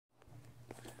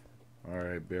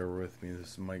Alright, bear with me.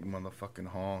 This is Mike motherfucking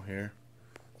Hall here.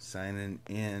 Signing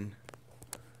in.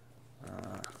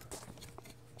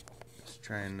 Just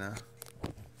trying to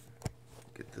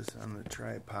get this on the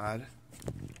tripod.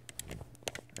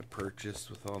 I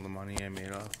purchased with all the money I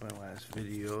made off my last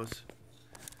videos.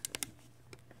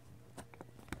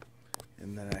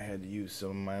 And then I had to use some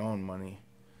of my own money.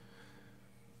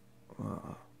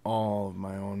 All of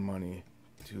my own money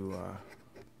to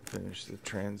finish the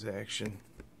transaction.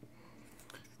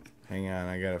 Hang on,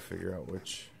 I gotta figure out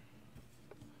which.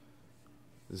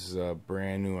 This is a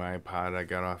brand new iPod I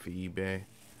got off of eBay.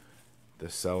 The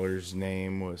seller's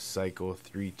name was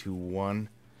Psycho321,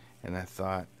 and I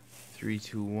thought,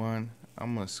 321,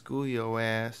 I'm gonna school your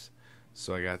ass.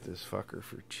 So I got this fucker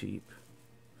for cheap.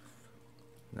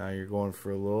 Now you're going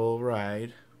for a little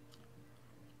ride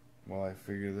while I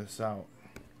figure this out.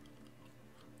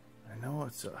 I know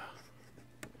it's a...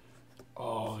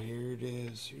 Oh, here it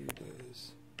is, here it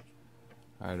is.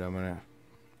 Alright, I'm gonna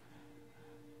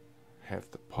have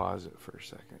to pause it for a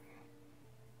second.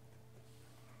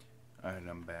 Alright,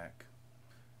 I'm back.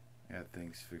 Got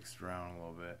things fixed around a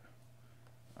little bit.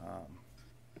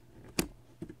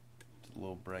 It's a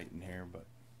little bright in here, but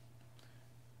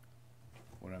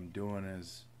what I'm doing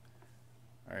is,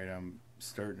 alright, I'm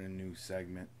starting a new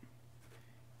segment,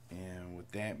 and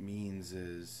what that means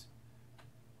is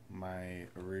my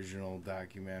original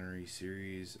documentary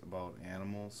series about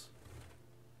animals,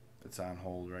 it's on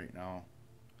hold right now.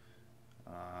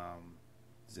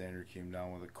 Xander came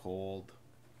down with a cold,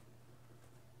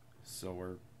 so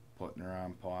we're putting her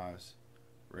on pause.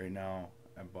 Right now,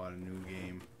 I bought a new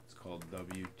game. It's called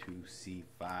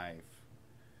W2C5,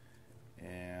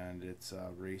 and it's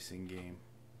a racing game.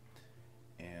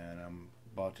 And I'm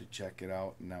about to check it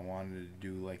out, and I wanted to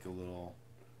do like a little,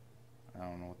 I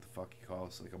don't know what the fuck you call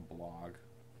this, like a blog,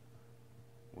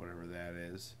 whatever that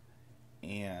is.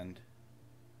 And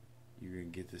you're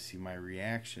going to get to see my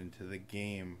reaction to the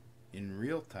game in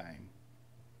real time,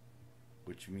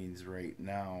 which means right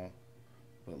now,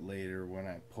 but later when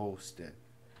I post it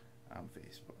on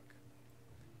Facebook,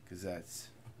 because that's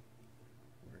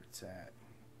where it's at.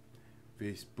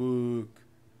 Facebook.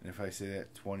 And if I say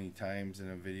that 20 times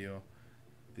in a video,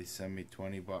 they send me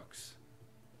 $20.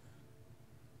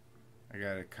 I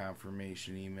got a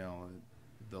confirmation email and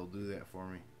they'll do that for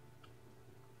me.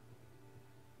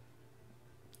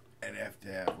 I'd have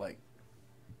to have like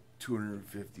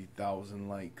 250,000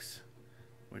 likes,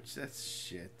 which that's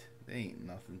shit. They ain't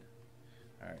nothing.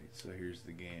 Alright, so here's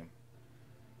the game.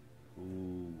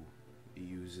 Ooh, it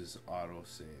uses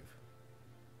autosave.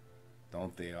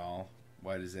 Don't they all?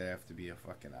 Why does that have to be a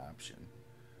fucking option?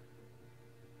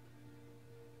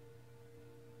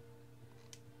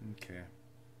 Okay,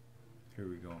 here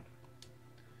we go.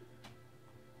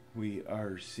 We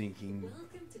are syncing.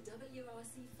 Welcome to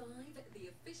WRC5, the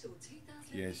official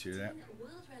 2015 You guys hear that?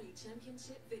 World Rally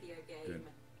Championship video game. Good.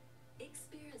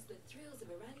 Experience the thrills of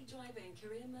a rally driver in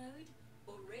career mode,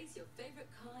 or race your favorite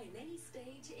car in any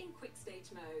stage in quick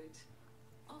stage mode.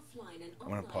 Offline and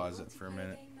online pause it for a multiplayer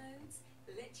minute. game modes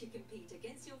let you compete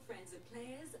against your friends and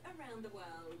players around the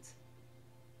world.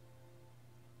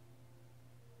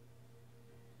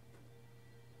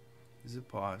 Is it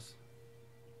pause?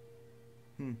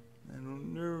 I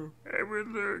don't know. I will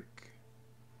look.